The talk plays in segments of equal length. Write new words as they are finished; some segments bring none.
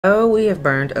Oh, we have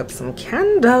burned up some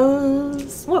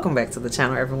candles. Welcome back to the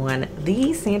channel, everyone.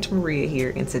 The Santa Maria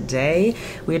here, and today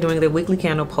we are doing the weekly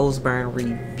candle post burn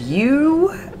review.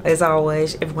 As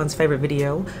always, everyone's favorite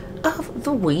video of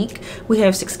the week. We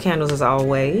have 6 candles as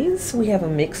always. We have a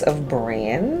mix of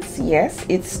brands. Yes,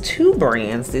 it's 2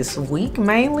 brands this week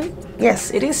mainly.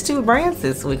 Yes, it is 2 brands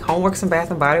this week, Homeworx and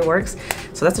Bath & Body Works.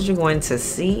 So that's what you're going to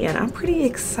see, and I'm pretty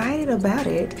excited about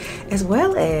it, as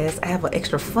well as I have an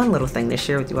extra fun little thing to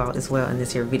share with you all as well in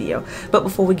this here video. But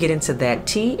before we get into that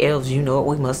tea, elves, you know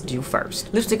what we must do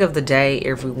first. Lipstick of the day,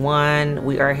 everyone.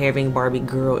 We are having Barbie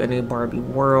Girl in a Barbie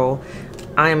World.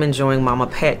 I am enjoying Mama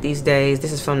Pat these days.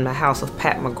 This is from the house of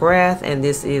Pat McGrath, and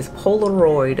this is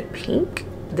Polaroid Pink.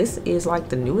 This is like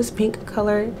the newest pink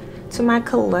color to my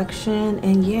collection,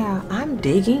 and yeah, I'm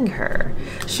digging her.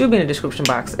 She'll be in the description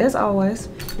box as always.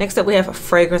 Next up, we have a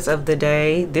fragrance of the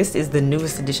day. This is the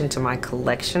newest addition to my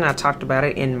collection. I talked about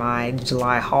it in my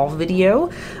July haul video,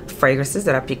 fragrances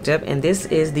that I picked up, and this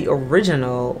is the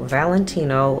original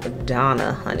Valentino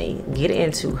Donna, honey. Get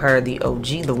into her, the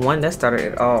OG, the one that started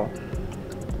it all.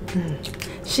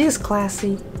 She is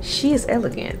classy, she is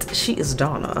elegant, she is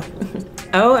Donna.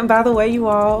 Oh, and by the way, you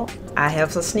all, I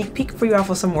have a sneak peek for you all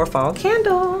for some more fall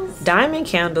candles. Diamond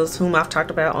Candles, whom I've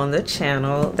talked about on the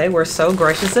channel, they were so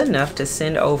gracious enough to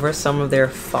send over some of their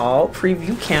fall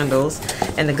preview candles.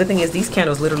 And the good thing is these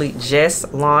candles literally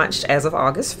just launched as of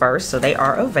August 1st, so they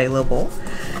are available.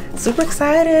 Super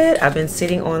excited. I've been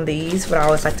sitting on these, but I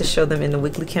always like to show them in the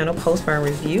weekly candle post burn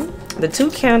review. The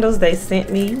 2 candles they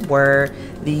sent me were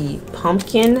the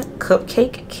pumpkin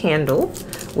cupcake candle,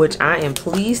 which I am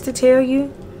pleased to tell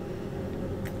you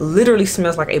literally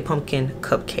smells like a pumpkin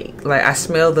cupcake. Like, I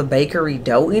smell the bakery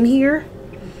dough in here.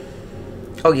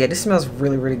 Oh yeah, this smells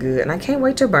really, really good, and I can't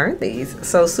wait to burn these.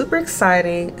 So super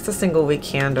exciting. It's a single wick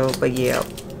candle, but yeah,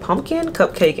 pumpkin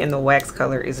cupcake in the wax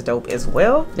color is dope as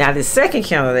well. Now the second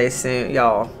candle they sent,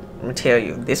 y'all, I'm gonna tell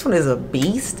you, this one is a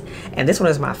beast, and this one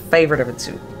is my favorite of the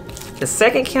 2. The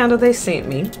second candle they sent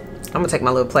me, I'm gonna take my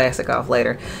little plastic off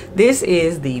later. This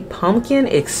is the pumpkin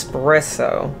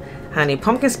espresso. Honey,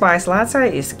 pumpkin spice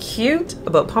latte is cute,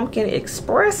 but pumpkin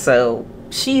espresso,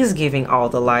 she's giving all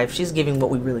the life. She's giving what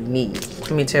we really need.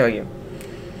 Let me tell you.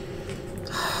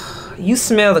 You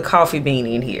smell the coffee bean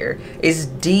in here. It's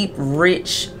deep,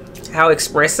 rich, how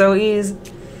espresso is.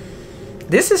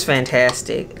 This is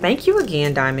fantastic. Thank you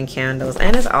again, Diamond Candles.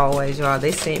 And as always, y'all,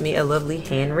 they sent me a lovely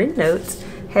handwritten note.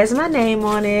 Has my name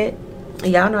on it.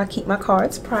 Y'all know I keep my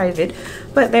cards private,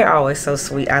 but they're always so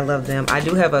sweet. I love them. I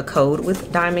do have a code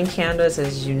with Diamond Candles,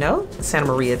 as you know, Santa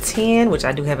Maria 10, which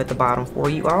I do have at the bottom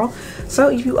for you all. So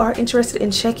if you are interested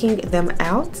in checking them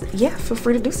out, yeah, feel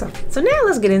free to do so. So now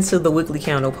let's get into the weekly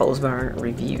candle post burn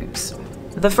reviews.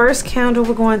 The first candle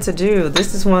we're going to do,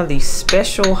 this is one of the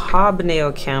special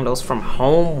hobnail candles from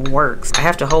Homeworx. I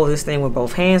have to hold this thing with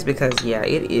both hands because yeah,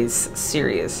 it is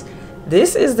serious.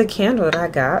 This is the candle that I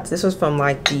got. This was from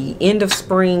like the end of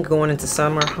spring going into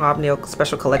summer hobnail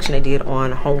special collection they did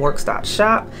on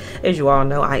homeworx.shop. As you all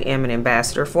know, I am an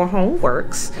ambassador for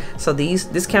Homeworx. So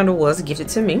this candle was gifted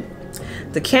to me.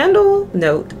 The candle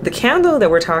that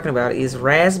we're talking about is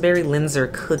Raspberry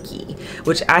Linzer Cookie,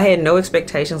 which I had no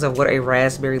expectations of what a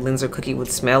Raspberry Linzer cookie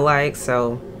would smell like.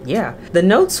 So yeah, the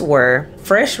notes were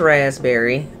fresh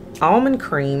raspberry, almond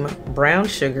cream, brown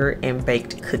sugar, and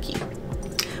baked cookie.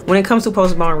 When it comes to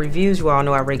post burn reviews, you all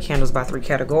know I rate candles by 3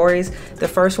 categories. The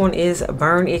first one is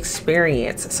burn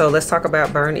experience. So let's talk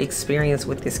about burn experience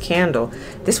with this candle.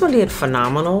 This one did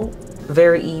phenomenal,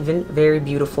 very even, very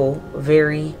beautiful,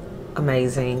 very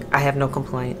amazing. I have no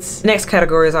complaints. Next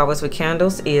category, as always with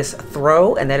candles, is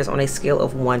throw, and that is on a scale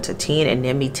of 1 to 10. And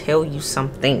let me tell you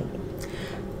something.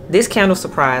 This candle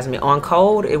surprised me. On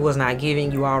cold, it was not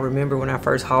giving. You all remember when I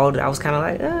first hauled it, I was kind of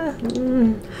like, I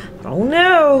don't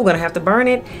know, I'm gonna have to burn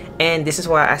it. And this is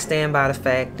why I stand by the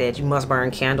fact that you must burn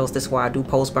candles. This is why I do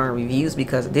post burn reviews,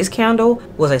 because this candle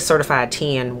was a certified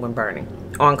 10 when burning.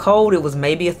 On cold, it was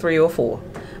maybe a 3 or 4,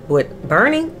 but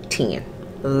burning, 10.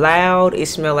 Loud, it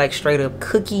smelled like straight up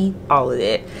cookie, all of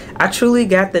that. I truly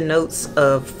got the notes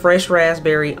of fresh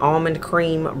raspberry, almond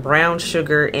cream, brown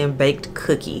sugar, and baked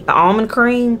cookie. The almond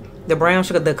cream, the brown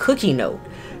sugar, the cookie note,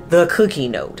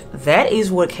 that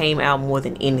is what came out more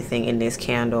than anything in this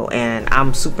candle, and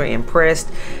I'm super impressed.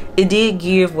 It did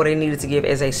give what it needed to give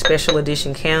as a special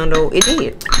edition candle. It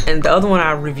did. And the other one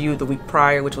I reviewed the week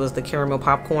prior, which was the caramel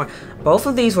popcorn, both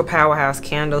of these were powerhouse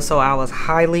candles, so I was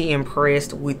highly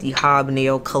impressed with the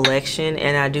hobnail collection,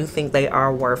 and I do think they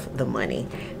are worth the money.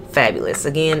 Fabulous.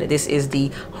 Again, this is the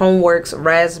Homeworx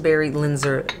Raspberry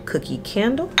Linzer Cookie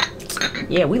Candle.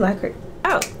 Yeah, we like it.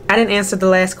 out. I didn't answer the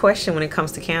last question when it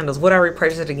comes to candles. Would I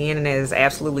repurchase it again? And that is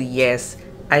absolutely yes.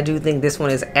 I do think this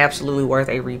one is absolutely worth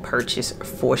a repurchase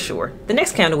for sure. The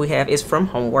next candle we have is from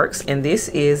homeworx, and this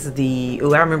is the,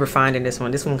 I remember finding this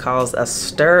one. This one caused a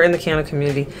stir in the candle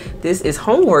community. This is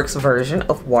homeworx version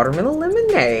of watermelon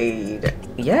lemonade.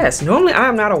 Yes, normally I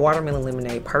am not a watermelon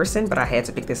lemonade person, but I had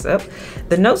to pick this up.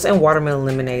 The notes in watermelon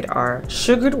lemonade are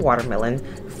sugared watermelon,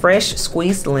 fresh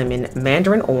squeezed lemon,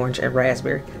 mandarin orange, and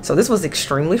raspberry. So this was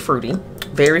extremely fruity,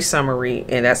 very summery,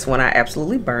 and that's when I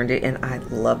absolutely burned it, and I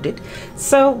loved it.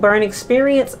 So burn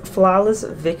experience, flawless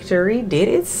victory did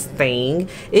its thing.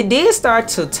 It did start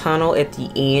to tunnel at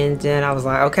the end, and I was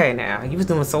like, okay, now you was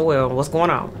doing so well, what's going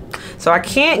on? So I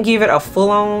can't give it a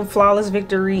full-on flawless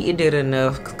victory. It did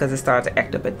enough because it started to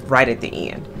act up right at the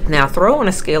end. Now throw on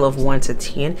a scale of 1 to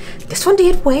 10, this one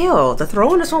did well. The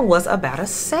throw on this one was about a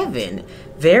 7.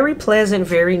 Very pleasant,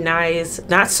 very nice.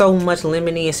 Not so much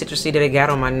lemony and citrusy that it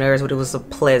got on my nerves, but it was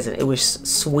pleasant. It was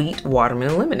sweet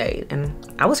watermelon lemonade, and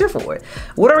I was here for it.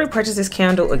 Would I repurchase this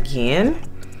candle again?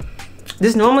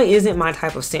 This normally isn't my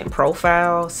type of scent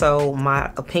profile, so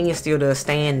my opinion still does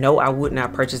stand. No, I would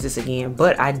not purchase this again,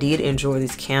 but I did enjoy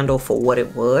this candle for what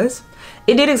it was.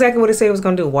 It did exactly what it said it was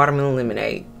gonna do, watermelon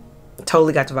lemonade.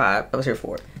 Totally got the vibe. I was here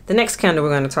for it. The next candle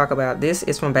we're going to talk about, this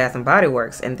is from Bath & Body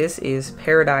Works, and this is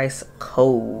Paradise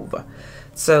Cove.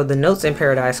 So the notes in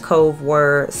Paradise Cove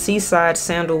were seaside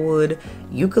sandalwood,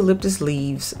 eucalyptus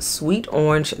leaves, sweet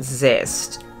orange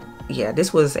zest. Yeah,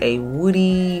 this was a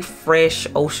woody, fresh,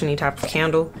 oceany type of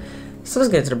candle. So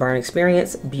let's get into the burn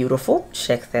experience. Beautiful.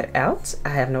 Check that out. I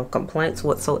have no complaints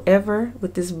whatsoever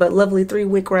with this but lovely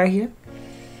 3-wick right here.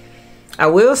 I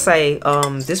will say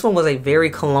this one was a very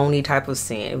cologne-y type of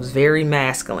scent. It was very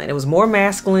masculine. It was more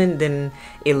masculine than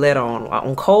it let on.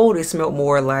 On cold, it smelled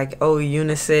more like, oh,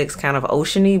 unisex, kind of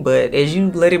oceany, but as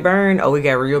you let it burn, oh, it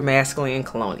got real masculine and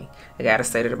cologne-y. I gotta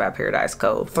say that about Paradise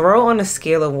Cove. Throw on a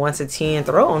scale of 1 to 10.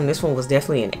 Throw on this one was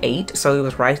definitely an 8, so it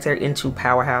was right there into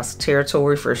powerhouse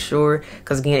territory for sure.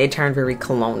 Because again, it turned very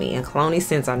cologne-y, and cologne-y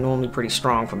scents are normally pretty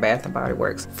strong from Bath & Body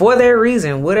Works. For that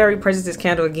reason, would I repurchase this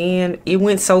candle again? It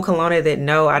went so cologne that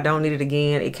no, I don't need it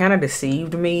again. It kind of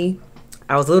deceived me.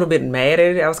 I was a little bit mad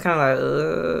at it. I was kind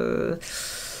of like,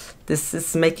 this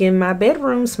is making my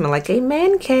bedroom smell like a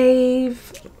man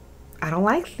cave. I don't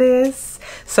like this.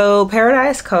 So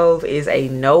Paradise Cove is a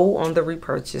no on the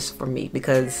repurchase for me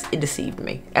because it deceived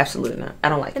me. Absolutely not. I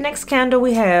don't like it. The next candle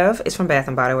we have is from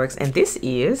Bath & Body Works, and this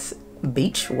is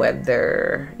Beach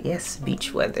Weather. Yes,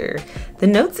 Beach Weather. The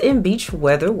notes in Beach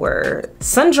Weather were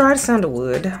sun-dried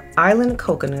sandalwood, island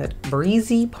coconut,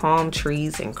 breezy palm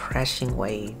trees, and crashing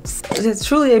waves. It's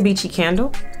truly a beachy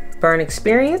candle. Burn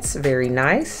experience, very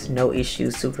nice. No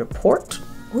issues to report.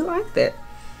 We like that.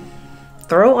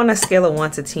 Throw on a scale of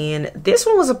 1 to 10. This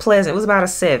one was a pleasant, it was about a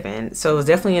 7. So it was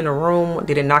definitely in the room.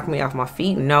 Did it knock me off my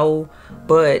feet? No,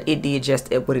 but it did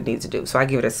just what it needed to do. So I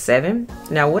give it a 7.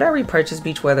 Now, would I repurchase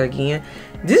Beach Weather again?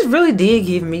 This really did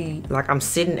give me, like, I'm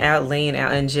sitting out, laying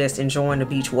out, and just enjoying the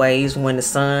beach waves when the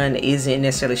sun isn't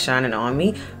necessarily shining on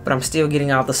me, but I'm still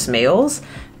getting all the smells.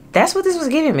 That's what this was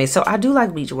giving me. So I do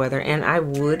like Beach Weather, and I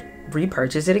would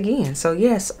repurchase it again. So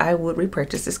yes, I would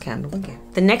repurchase this candle again.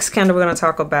 The next candle we're going to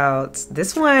talk about,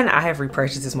 this one I have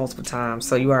repurchased this multiple times,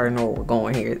 so you already know where we're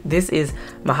going here. This is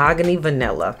Mahogany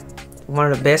Vanilla, one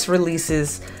of the best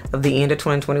releases of the end of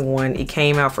 2021. It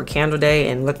came out for Candle Day,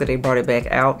 and look that they brought it back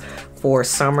out for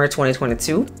summer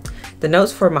 2022. The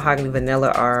notes for Mahogany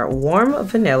Vanilla are warm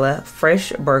vanilla,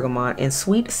 fresh bergamot, and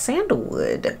sweet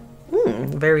sandalwood.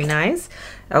 Very nice.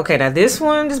 Okay, now this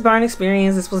one, this burn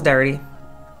experience, this was dirty.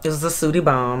 It was a sooty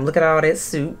bomb. Look at all that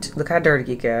soot. Look how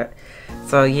dirty it got.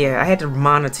 So yeah, I had to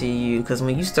monitor you because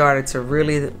when you started to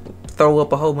really throw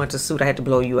up a whole bunch of soot, I had to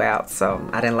blow you out. So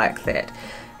I didn't like that.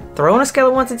 Throw on a scale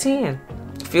of 1 to 10.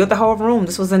 Filled the whole room.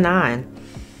 This was a 9.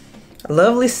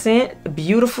 Lovely scent,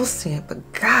 beautiful scent,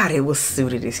 but God, it was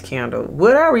suited, this candle.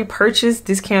 Would I repurchase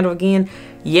this candle again?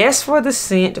 Yes, for the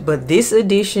scent, but this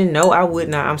edition, no, I would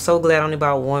not. I'm so glad I only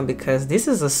bought one because this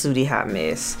is a sooty hot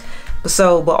mess.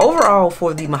 But overall,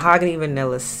 for the Mahogany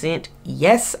Vanilla scent,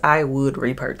 yes, I would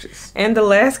repurchase. And the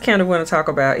last candle we're going to talk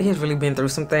about, it has really been through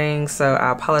some things, so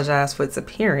I apologize for its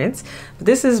appearance. But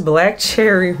this is Black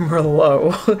Cherry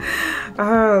Merlot.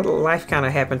 Life kind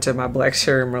of happened to my Black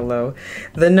Cherry Merlot.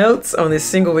 The notes on this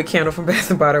single wick candle from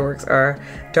Bath & Body Works are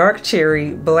dark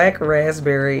cherry, black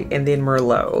raspberry, and then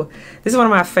Merlot. This is one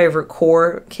of my favorite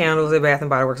core candles at Bath &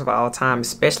 Body Works of all time,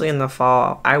 especially in the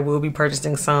fall. I will be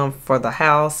purchasing some for the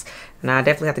house. And I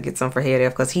definitely have to get some for Head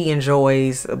F because he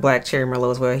enjoys Black Cherry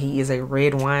Merlot as well. He is a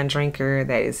red wine drinker.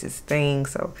 That is his thing.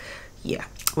 So yeah,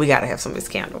 we gotta have some of this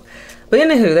candle. But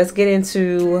anywho, let's get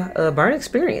into burn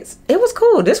experience. It was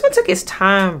cool. This one took its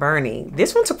time burning.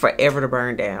 This one took forever to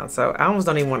burn down, so I almost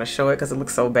don't even want to show it because it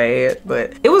looks so bad.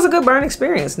 But it was a good burn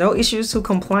experience. No issues to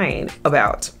complain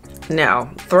about.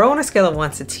 Now, throw on a scale of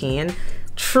 1 to 10.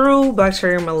 True Black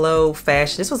Cherry Merlot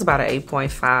fashion. This was about an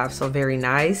 8.5, so very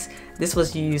nice. This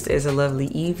was used as a lovely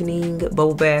evening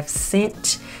bubble bath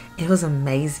scent. It was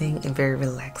amazing and very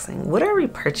relaxing. Would I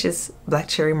repurchase Black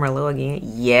Cherry Merlot again?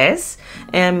 Yes,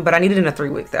 but I need it in a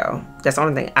 3-wick though. That's the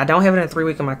only thing. I don't have it in a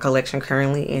 3-wick in my collection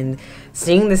currently, and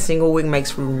seeing the single wick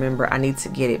makes me remember I need to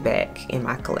get it back in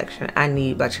my collection. I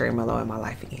need Black Cherry Merlot in my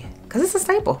life again because it's a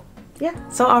staple. Yeah,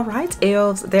 so all right,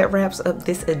 elves, that wraps up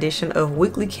this edition of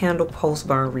Weekly Candle Post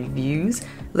Burn Reviews.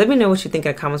 Let me know what you think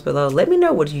in the comments below. Let me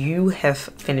know what you have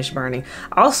finished burning.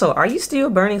 Also, are you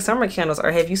still burning summer candles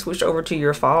or have you switched over to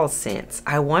your fall scents?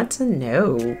 I want to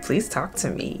know. Please talk to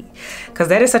me, because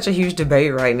that is such a huge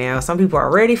debate right now. Some people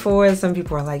are ready for it. Some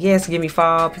people are like, yes, give me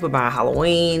fall. People buying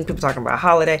Halloween. People talking about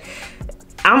holiday.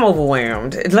 I'm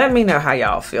overwhelmed. Let me know how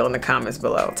y'all feel in the comments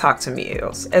below. Talk to me,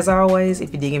 elves. As always,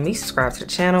 if you're digging me, subscribe to the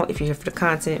channel. If you're here for the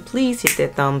content, please hit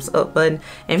that thumbs up button.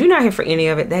 And if you're not here for any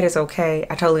of it, that is okay.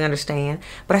 I totally understand.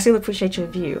 But I still appreciate your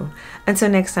view.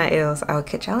 Until next time, elves, I will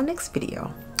catch y'all in the next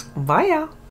video. Bye, y'all.